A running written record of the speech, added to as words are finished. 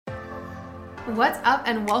What's up,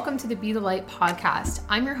 and welcome to the Be the Light podcast.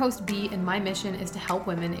 I'm your host, B, and my mission is to help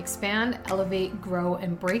women expand, elevate, grow,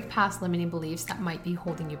 and break past limiting beliefs that might be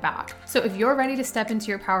holding you back. So if you're ready to step into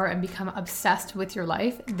your power and become obsessed with your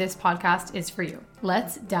life, this podcast is for you.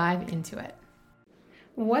 Let's dive into it.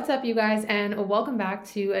 What's up, you guys, and welcome back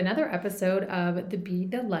to another episode of the Be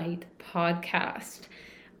the Light podcast.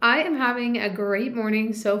 I am having a great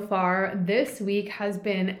morning so far. This week has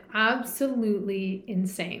been absolutely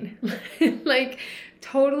insane, like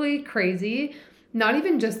totally crazy. Not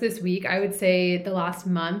even just this week, I would say the last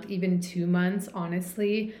month, even 2 months,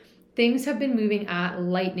 honestly, things have been moving at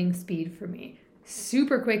lightning speed for me.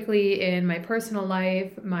 Super quickly in my personal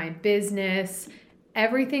life, my business,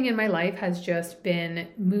 everything in my life has just been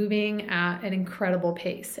moving at an incredible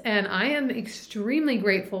pace. And I am extremely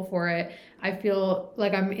grateful for it. I feel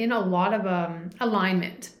like I'm in a lot of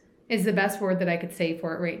alignment is the best word that I could say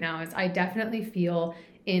for it right now. Is I definitely feel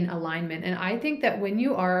in alignment. And I think that when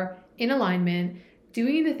you are in alignment,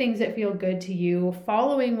 doing the things that feel good to you,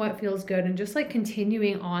 following what feels good, and just like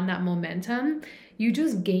continuing on that momentum, you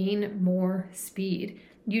just gain more speed.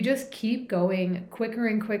 You just keep going quicker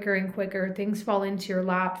and quicker and quicker. Things fall into your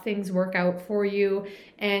lap, things work out for you,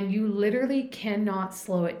 and you literally cannot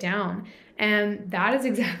slow it down. And that is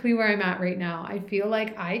exactly where I'm at right now. I feel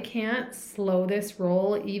like I can't slow this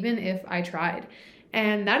roll even if I tried.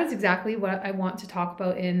 And that is exactly what I want to talk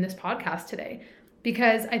about in this podcast today.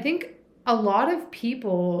 Because I think a lot of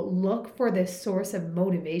people look for this source of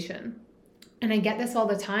motivation. And I get this all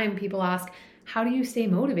the time. People ask, how do you stay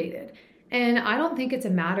motivated? And I don't think it's a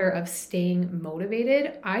matter of staying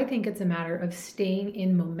motivated. I think it's a matter of staying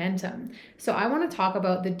in momentum. So I want to talk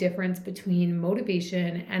about the difference between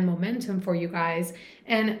motivation and momentum for you guys,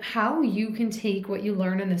 and how you can take what you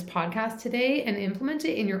learn in this podcast today and implement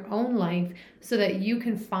it in your own life so that you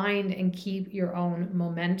can find and keep your own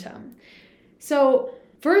momentum. So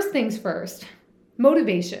first things first,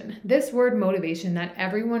 motivation. This word motivation that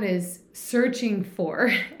everyone is searching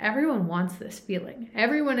for. Everyone wants this feeling.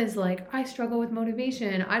 Everyone is like, I struggle with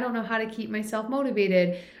motivation. I don't know how to keep myself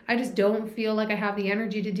motivated. I just don't feel like I have the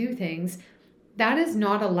energy to do things. That is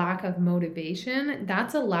not a lack of motivation.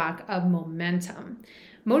 That's a lack of momentum.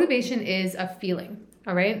 Motivation is a feeling,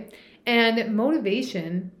 all right? And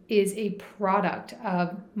motivation is a product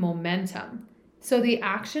of momentum. So the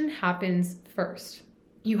action happens first.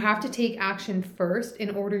 You have to take action first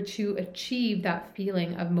in order to achieve that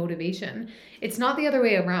feeling of motivation. It's not the other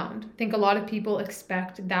way around. I think a lot of people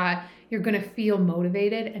expect that you're going to feel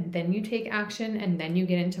motivated and then you take action and then you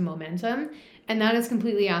get into momentum. And that is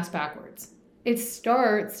completely ass backwards. It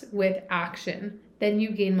starts with action, then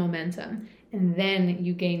you gain momentum, and then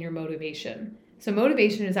you gain your motivation. So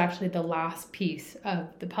motivation is actually the last piece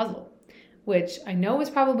of the puzzle, which I know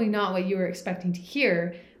is probably not what you were expecting to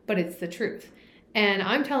hear, but it's the truth. And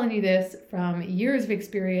I'm telling you this from years of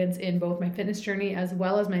experience in both my fitness journey as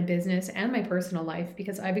well as my business and my personal life,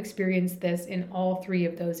 because I've experienced this in all three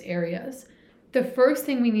of those areas. The first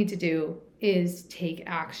thing we need to do is take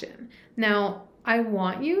action. Now, I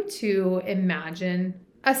want you to imagine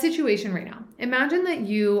a situation right now. Imagine that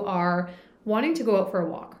you are wanting to go out for a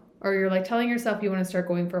walk, or you're like telling yourself you want to start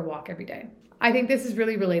going for a walk every day. I think this is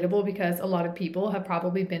really relatable because a lot of people have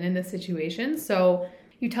probably been in this situation. So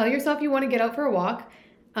you tell yourself you want to get out for a walk,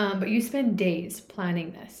 but you spend days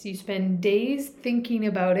planning this. You spend days thinking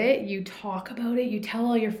about it. You talk about it. You tell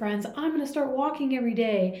all your friends, I'm going to start walking every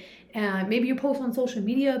day. And maybe you post on social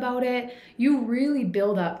media about it. You really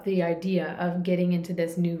build up the idea of getting into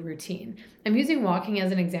this new routine. I'm using walking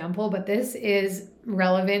as an example, but this is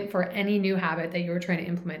relevant for any new habit that you're trying to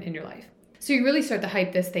implement in your life. So you really start to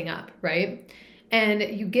hype this thing up, right? And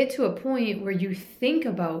you get to a point where you think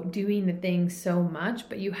about doing the thing so much,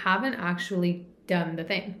 but you haven't actually done the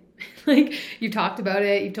thing. Like, you talked about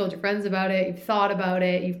it, you've told your friends about it, you've thought about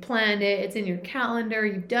it, you've planned it, it's in your calendar,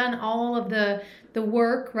 you've done all of the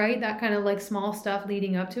work, right? That kind of like small stuff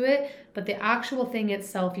leading up to it, but the actual thing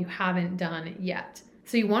itself you haven't done yet.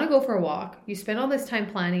 So you want to go for a walk, you spend all this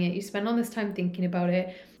time planning it, you spend all this time thinking about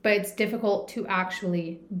it, but it's difficult to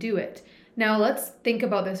actually do it. Now let's think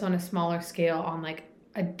about this on a smaller scale on like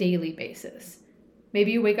a daily basis.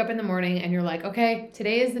 Maybe you wake up in the morning and you're like, okay,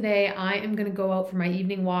 today is the day I am going to go out for my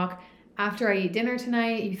evening walk. After I eat dinner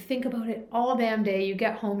tonight, you think about it all damn day. You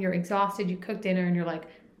get home, you're exhausted, you cook dinner and you're like,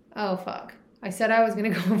 oh fuck, I said I was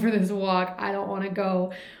going to go for this walk. I don't want to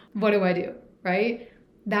go. What do I do? Right?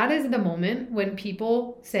 That is the moment when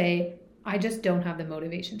people say, I just don't have the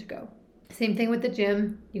motivation to go. Same thing with the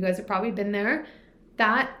gym. You guys have probably been there.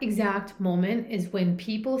 That exact moment is when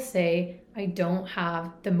people say, I don't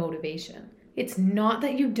have the motivation. It's not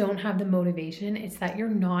that you don't have the motivation, it's that you're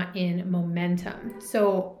not in momentum.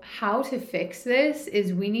 So how to fix this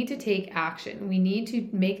is we need to take action. We need to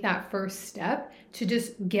make that first step to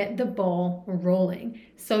just get the ball rolling.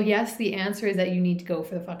 So yes, the answer is that you need to go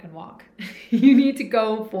for the fucking walk. You need to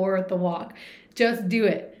go for the walk. Just do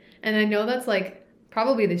it. And I know that's like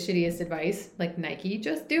probably the shittiest advice, like Nike,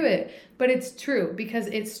 just do it. But it's true because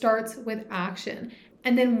it starts with action.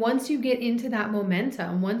 And then once you get into that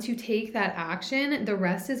momentum, once you take that action, the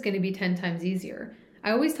rest is going to be 10 times easier. I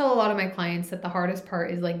always tell a lot of my clients that the hardest part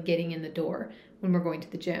is like getting in the door when we're going to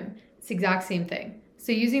the gym. It's the exact same thing.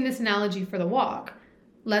 So using this analogy for the walk,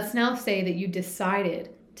 let's now say that you decided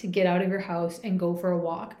to get out of your house and go for a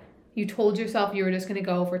walk. You told yourself you were just going to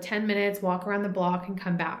go for 10 minutes, walk around the block and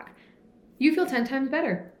come back. You feel 10 times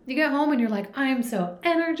better. You get home and you're like, I'm so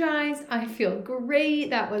energized. I feel great.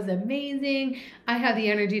 That was amazing. I have the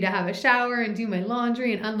energy to have a shower and do my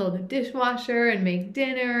laundry and unload the dishwasher and make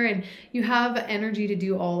dinner. And you have energy to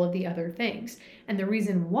do all of the other things. And the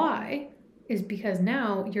reason why is because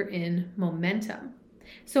now you're in momentum.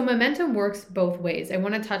 So momentum works both ways. I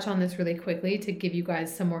want to touch on this really quickly to give you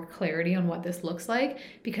guys some more clarity on what this looks like,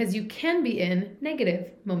 because you can be in negative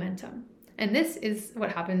momentum. And this is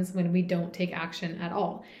what happens when we don't take action at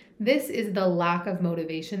all. This is the lack of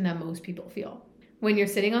motivation that most people feel. When you're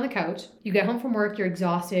sitting on the couch, you get home from work, you're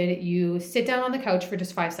exhausted, you sit down on the couch for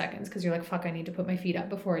just 5 seconds because you're like, fuck, I need to put my feet up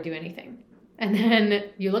before I do anything. And then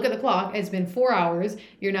you look at the clock, it's been 4 hours,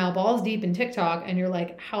 you're now balls deep in TikTok, and you're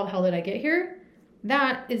like, how the hell did I get here?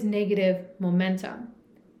 That is negative momentum.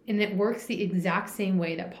 And it works the exact same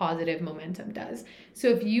way that positive momentum does. So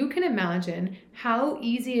if you can imagine how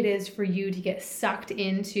easy it is for you to get sucked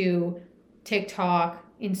into TikTok,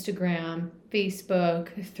 Instagram,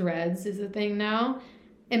 Facebook, Threads is a thing now.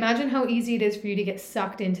 Imagine how easy it is for you to get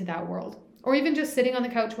sucked into that world. Or even just sitting on the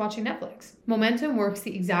couch watching Netflix. Momentum works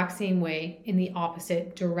the exact same way in the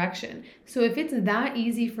opposite direction. So if it's that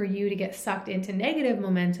easy for you to get sucked into negative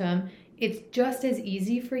momentum, it's just as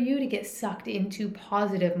easy for you to get sucked into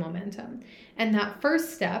positive momentum. And that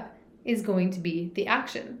first step is going to be the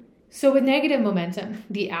action. So with negative momentum,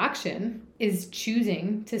 the action is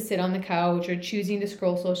choosing to sit on the couch or choosing to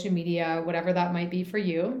scroll social media, whatever that might be for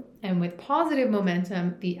you. And with positive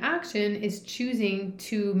momentum, the action is choosing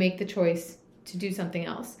to make the choice to do something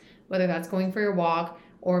else, whether that's going for your walk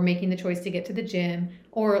or making the choice to get to the gym,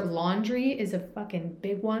 or laundry is a fucking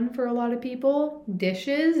big one for a lot of people.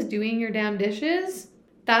 Dishes, doing your damn dishes.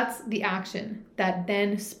 That's the action that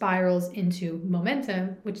then spirals into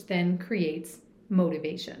momentum, which then creates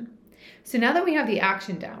motivation. So now that we have the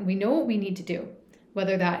action down, we know what we need to do,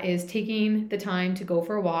 whether that is taking the time to go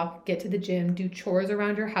for a walk, get to the gym, do chores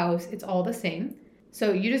around your house, it's all the same.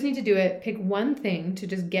 So you just need to do it. Pick one thing to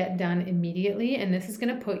just get done immediately, and this is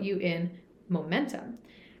going to put you in momentum.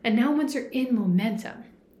 And now once you're in momentum,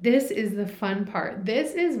 this is the fun part.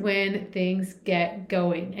 This is when things get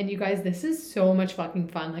going. And you guys, this is so much fucking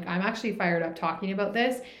fun. Like, I'm actually fired up talking about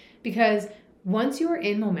this because once you are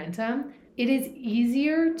in momentum, it is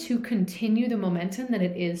easier to continue the momentum than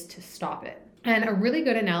it is to stop it. And a really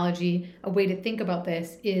good analogy, a way to think about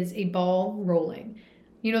this is a ball rolling.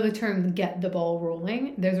 You know the term get the ball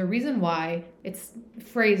rolling? There's a reason why it's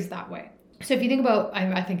phrased that way. So if you think about,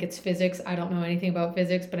 I think it's physics. I don't know anything about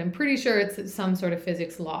physics, but I'm pretty sure it's some sort of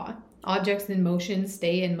physics law. Objects in motion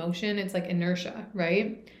stay in motion. It's like inertia,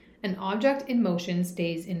 right? An object in motion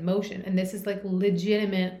stays in motion. And this is like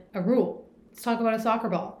legitimate a rule. Let's talk about a soccer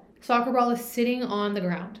ball. Soccer ball is sitting on the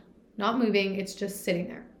ground, not moving. It's just sitting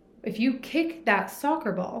there. If you kick that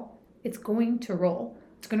soccer ball, it's going to roll.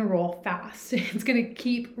 It's going to roll fast. It's going to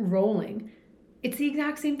keep rolling. It's the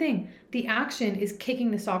exact same thing. The action is kicking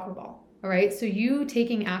the soccer ball. All right. So you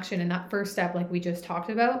taking action in that first step, like we just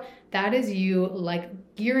talked about, that is you like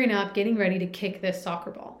gearing up, getting ready to kick this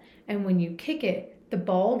soccer ball. And when you kick it, the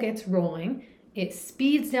ball gets rolling, it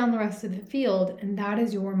speeds down the rest of the field, and that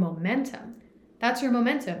is your momentum. That's your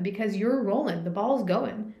momentum because you're rolling, the ball's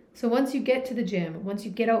going. So once you get to the gym, once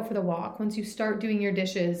you get out for the walk, once you start doing your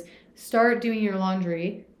dishes, start doing your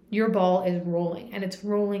laundry, your ball is rolling and it's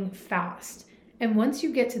rolling fast. And once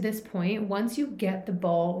you get to this point, once you get the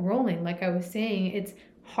ball rolling, like I was saying, it's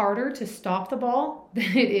harder to stop the ball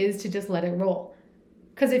than it is to just let it roll.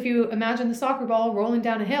 Because if you imagine the soccer ball rolling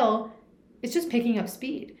down a hill, it's just picking up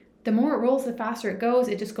speed. The more it rolls, the faster it goes.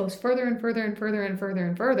 It just goes further and further and further and further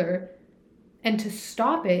and further. And to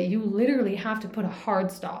stop it, you literally have to put a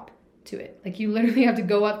hard stop to it. Like you literally have to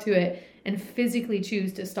go up to it and physically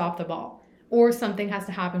choose to stop the ball. Or something has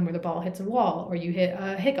to happen where the ball hits a wall, or you hit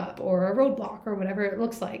a hiccup or a roadblock or whatever it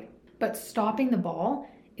looks like. But stopping the ball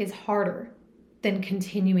is harder. than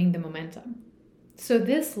continuing the momentum. So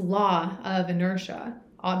this law of inertia,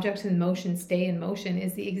 objects in motion stay in motion,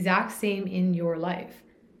 is the exact same in your life.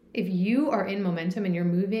 If you are in momentum and you're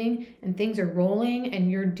moving and things are rolling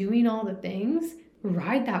and you're doing all the things,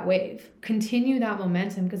 ride that wave. Continue that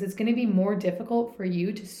momentum, because it's going to be more difficult for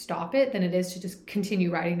you to stop it than it is to just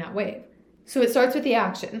continue riding that wave. So it starts with the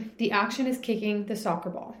action. The action is kicking the soccer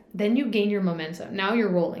ball. Then you gain your momentum. Now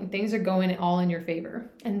you're rolling. Things are going all in your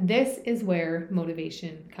favor. And this is where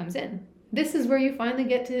motivation comes in. This is where you finally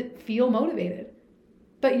get to feel motivated.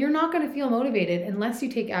 But you're not going to feel motivated unless you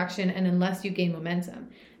take action and unless you gain momentum.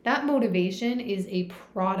 That motivation is a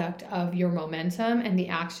product of your momentum, and the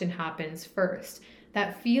action happens first.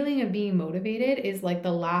 That feeling of being motivated is like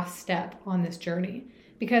the last step on this journey,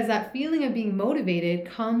 because that feeling of being motivated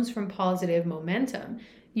comes from positive momentum.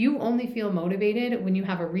 You only feel motivated when you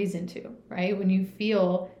have a reason to, right? When you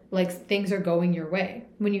feel like things are going your way,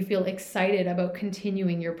 when you feel excited about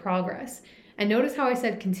continuing your progress. And notice how I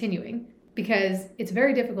said continuing, because it's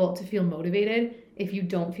very difficult to feel motivated if you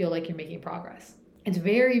don't feel like you're making progress. It's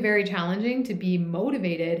very, very challenging to be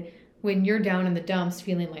motivated when you're down in the dumps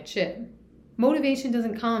feeling like shit. Motivation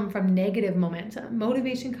doesn't come from negative momentum.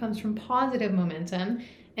 Motivation comes from positive momentum,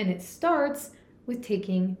 and it starts with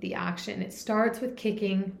taking the action. It starts with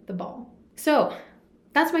kicking the ball. So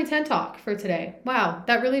that's my TED Talk for today. Wow,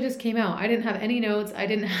 that really just came out. I didn't have any notes. I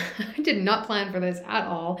did not plan for this at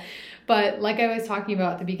all. But like I was talking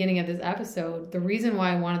about at the beginning of this episode, the reason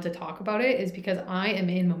why I wanted to talk about it is because I am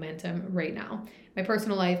in momentum right now. My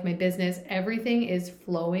personal life, my business, everything is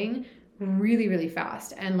flowing really, really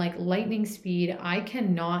fast. And like lightning speed, I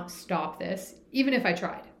cannot stop this, even if I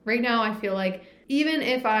tried. Right now, I feel like even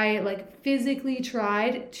if I like physically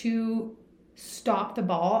tried to stop the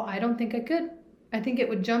ball, I don't think I could. I think it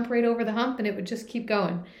would jump right over the hump and it would just keep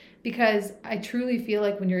going, because I truly feel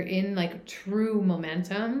like when you're in like true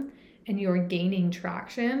momentum and you're gaining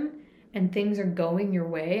traction and things are going your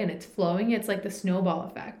way and it's flowing, it's like the snowball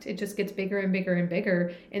effect. It just gets bigger and bigger and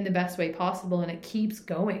bigger in the best way possible, and it keeps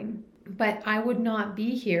going. But I would not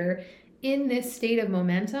be here in this state of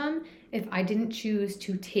momentum if I didn't choose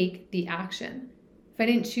to take the action, if I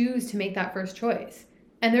didn't choose to make that first choice.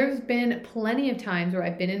 And there's been plenty of times where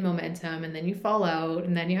I've been in momentum and then you fall out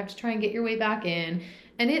and then you have to try and get your way back in,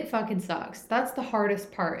 and it fucking sucks. That's the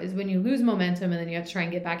hardest part, is when you lose momentum and then you have to try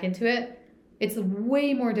and get back into it. It's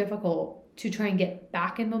way more difficult to try and get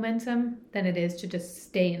back in momentum than it is to just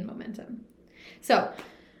stay in momentum. So,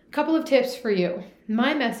 a couple of tips for you.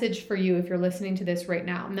 My message for you, if you're listening to this right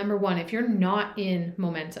now, number one, if you're not in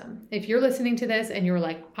momentum, if you're listening to this and you're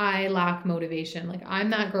like, I lack motivation, like I'm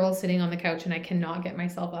that girl sitting on the couch and I cannot get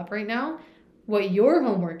myself up right now, what your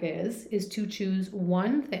homework is to choose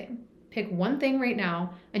one thing. Pick one thing right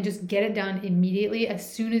now and just get it done immediately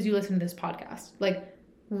as soon as you listen to this podcast. Like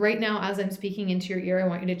right now, as I'm speaking into your ear, I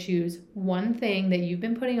want you to choose one thing that you've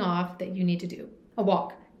been putting off that you need to do. A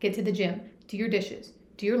walk, get to the gym, do your dishes,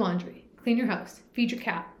 do your laundry, clean your house, feed your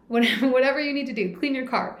cat, whatever you need to do, clean your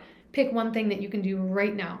car. Pick one thing that you can do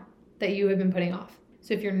right now that you have been putting off.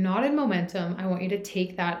 So if you're not in momentum, I want you to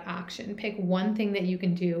take that action. Pick one thing that you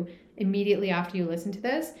can do immediately after you listen to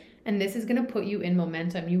this, and this is going to put you in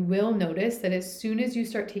momentum. You will notice that as soon as you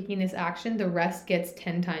start taking this action, the rest gets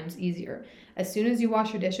 10 times easier. As soon as you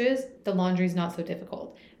wash your dishes, the laundry is not so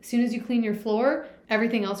difficult. As soon as you clean your floor,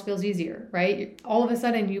 everything else feels easier, right? All of a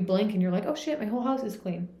sudden you blink and you're like, oh shit, my whole house is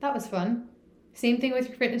clean. That was fun. Same thing with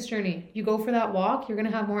your fitness journey. You go for that walk, you're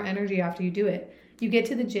going to have more energy after you do it. You get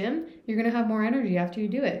to the gym, you're going to have more energy after you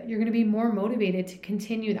do it. You're going to be more motivated to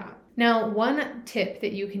continue that. Now, one tip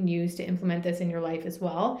that you can use to implement this in your life as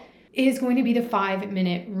well is going to be the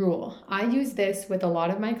 5-minute rule. I use this with a lot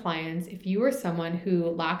of my clients. If you are someone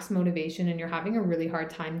who lacks motivation and you're having a really hard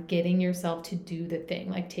time getting yourself to do the thing,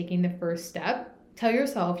 like taking the first step, tell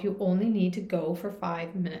yourself you only need to go for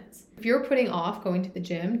 5 minutes. If you're putting off going to the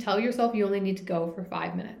gym, tell yourself you only need to go for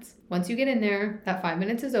 5 minutes. Once you get in there, that 5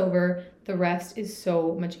 minutes is over. The rest is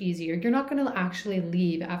so much easier. You're not going to actually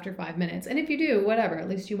leave after 5 minutes. And if you do, whatever, at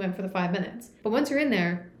least you went for the 5 minutes. But once you're in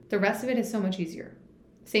there, the rest of it is so much easier.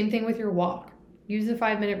 Same thing with your walk. Use the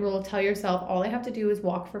 5-minute rule. Tell yourself all I have to do is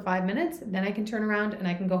walk for 5 minutes, then I can turn around and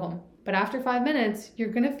I can go home. But after 5 minutes,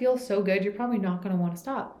 you're going to feel so good, you're probably not going to want to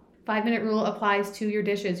stop. 5-minute rule applies to your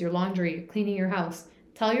dishes, your laundry, cleaning your house.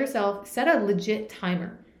 Tell yourself, set a legit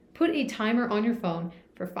timer. Put a timer on your phone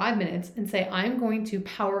for 5 minutes and say, I'm going to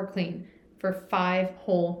power clean for 5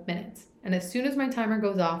 whole minutes. And as soon as my timer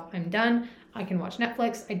goes off, I'm done. I can watch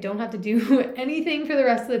Netflix. I don't have to do anything for the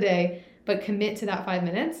rest of the day, but commit to that 5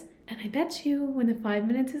 minutes. And I bet you when the 5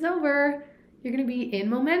 minutes is over, you're going to be in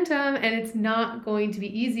momentum and it's not going to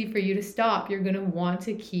be easy for you to stop. You're going to want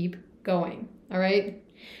to keep going. All right.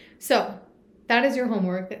 So that is your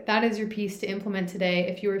homework. That is your piece to implement today.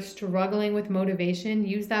 If you are struggling with motivation,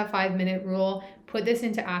 use that 5-minute rule, put this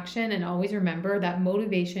into action, and always remember that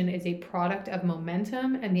motivation is a product of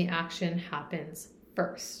momentum and the action happens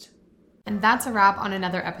first. And that's a wrap on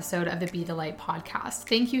another episode of the Be the Light podcast.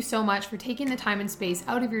 Thank you so much for taking the time and space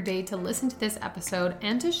out of your day to listen to this episode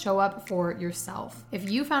and to show up for yourself.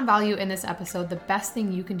 If you found value in this episode, the best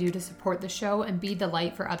thing you can do to support the show and be the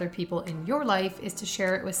light for other people in your life is to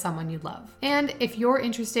share it with someone you love. And if you're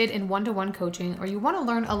interested in one-to-one coaching or you want to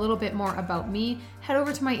learn a little bit more about me, head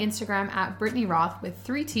over to my Instagram at Brittany Roth with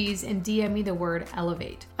 3 T's and DM me the word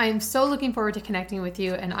elevate. I am so looking forward to connecting with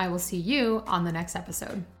you, and I will see you on the next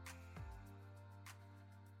episode.